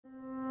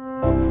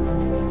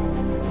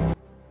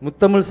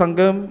Muttamil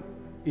Sangam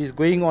is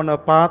going on a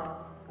path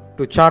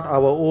to chart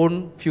our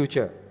own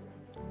future,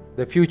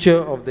 the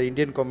future of the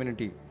Indian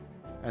community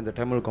and the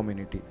Tamil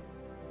community.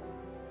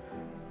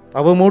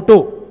 Our motto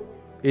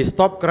is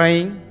stop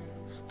crying,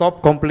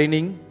 stop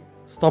complaining,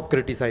 stop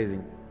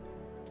criticizing.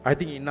 I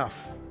think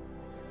enough.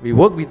 We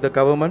work with the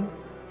government,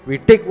 we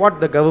take what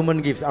the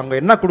government gives.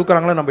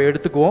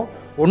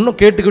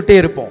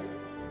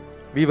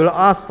 We will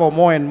ask for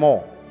more and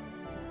more.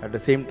 At the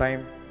same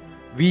time,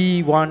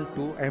 we want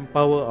to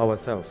empower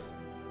ourselves.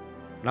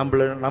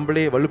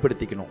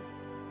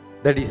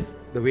 That is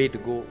the way to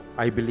go,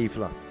 I believe.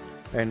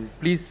 And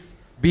please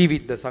be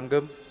with the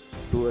Sangam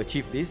to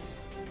achieve this.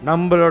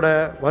 நம்மளோட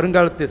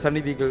வருங்காலத்து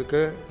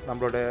சந்நிதிகளுக்கு,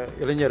 நம்மளோட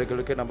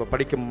இளைஞர்களுக்கு, நம்ம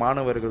படிக்கும்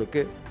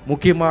மாணவர்களுக்கு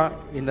முக்கியமாக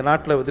இந்த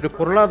நாட்டில் வந்துட்டு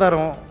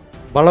பொருளாதாரம்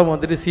பலம்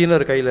வந்துட்டு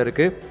சீனர் கையில்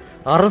இருக்குது,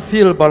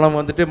 அரசியல் பலம்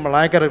வந்துட்டு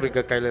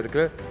நாயக்கர்களுக்கு கையில்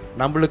இருக்குது.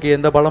 நம்மளுக்கு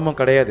எந்த பலமும்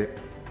கிடையாது.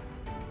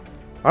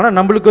 ஆனால்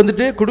நம்மளுக்கு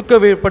வந்துட்டு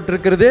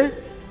கொடுக்கப்பட்டிருக்கிறது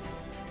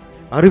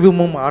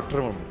அறிவும்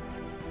ஆற்றலும்.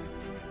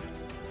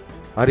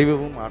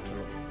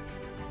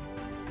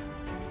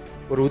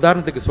 ஒரு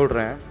உதாரணத்துக்கு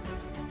சொல்கிறேன்.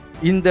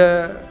 இந்த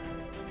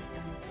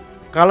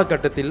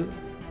காலகட்டத்தில்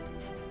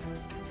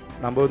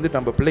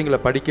நம்ம பிள்ளைங்களை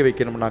படிக்க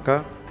வைக்கணும்னாக்கா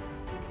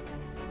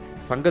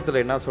சங்கத்தில்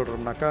என்ன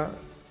சொல்கிறோம்னாக்கா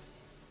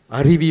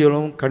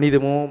அறிவியலும்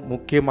கணிதமும்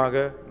முக்கியமாக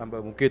நம்ம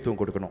முக்கியத்துவம்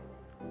கொடுக்கணும்.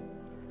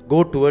 Go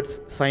towards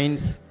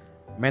science,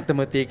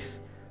 mathematics,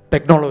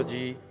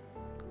 technology,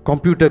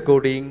 computer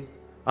coding,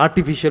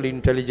 artificial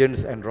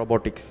intelligence and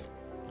robotics.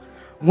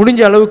 முடிஞ்ச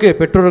அளவுக்கு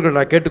பெற்றோர்கள்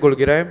நான்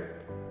கேட்டுக்கொள்கிறேன்,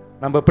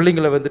 நம்ம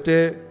பிள்ளைங்களை வந்துட்டு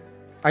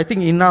I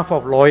think enough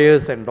of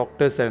lawyers and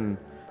doctors and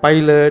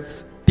pilots,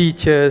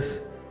 teachers.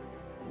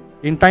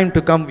 In time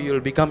to come we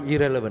will become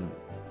irrelevant.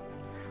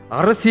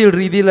 அரசியல்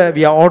ரீதியில்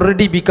we are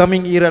already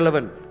becoming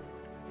irrelevant.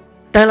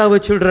 Tell our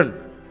children,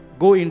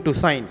 go into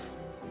science.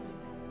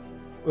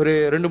 ஒரு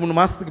 2-3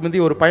 மாதத்துக்கு முந்தி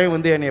ஒரு பையன்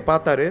வந்து என்னை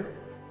பார்த்தாரு.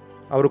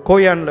 அவர்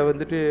கோயானில்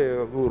வந்துட்டு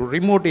ஒரு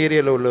ரிமோட்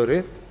ஏரியாவில் உள்ளவர்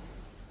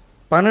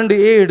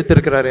 12A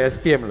எடுத்திருக்கிறாரு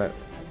SPMல.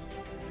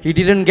 He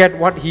didn't get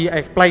what he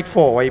applied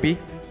for, YB.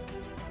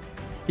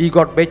 He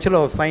got Bachelor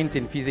of Science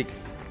in Physics.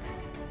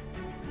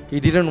 He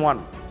didn't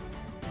want.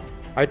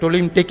 I told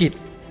him, take it.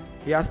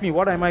 He asked me,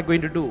 what am I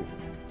going to do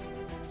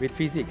with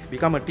physics?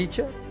 Become a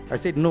teacher? I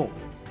said, no.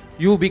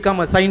 You become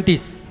a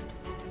scientist.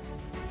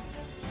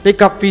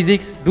 Take up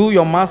physics, do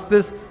your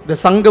masters. The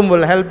Sangam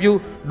will help you.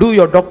 Do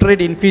your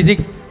doctorate in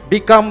physics.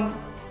 Become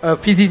a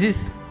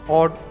physicist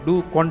or do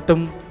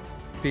quantum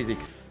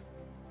physics.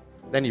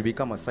 Then you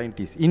become a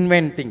scientist.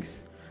 Invent things.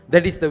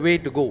 That is the way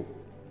to go.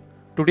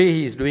 Today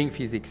he is doing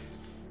physics.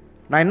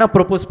 நான் என்ன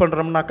propose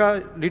பண்ணுறோம்னாக்கா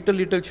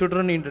little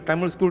children in the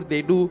Tamil school,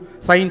 they do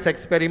science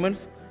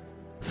experiments.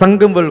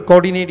 Sangam will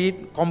coordinate it,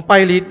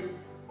 compile it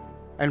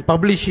and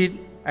publish it,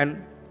 and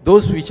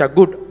those which are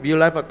good, we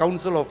will have a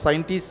council of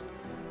scientists.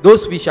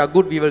 Those which are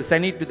good, we will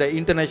send it to the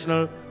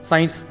international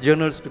science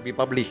journals to be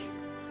published.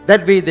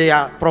 That way their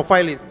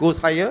profile goes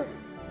higher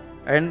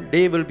and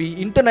they will be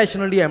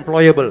internationally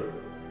employable,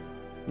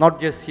 not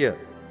just here.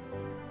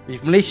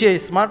 If Malaysia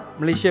is smart,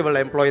 Malaysia will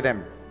employ them.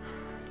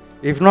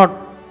 If not,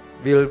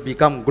 we will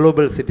become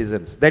global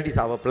citizens. That is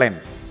our plan.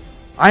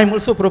 I am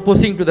also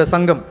proposing to the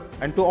Sangam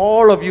and to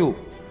all of you,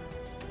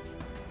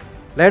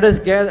 let us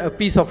get a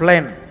piece of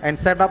land and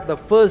set up the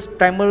first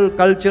Tamil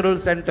cultural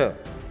center,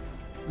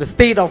 the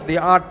state of the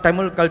art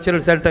Tamil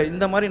cultural center.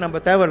 இந்த மாதிரி நம்ம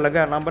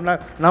தேவையில்லைங்க,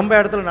 நம்ம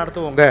இடத்துல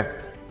நடத்துவோங்க.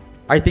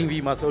 I think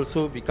we must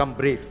also become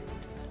brave.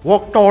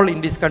 Walk tall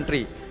in this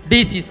country.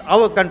 This is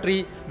our country.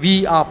 We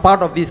are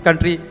part of this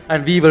country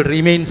and we will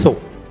remain so.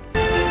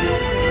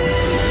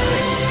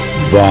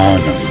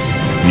 Vanam,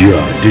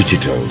 your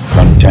digital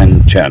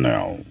content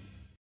channel.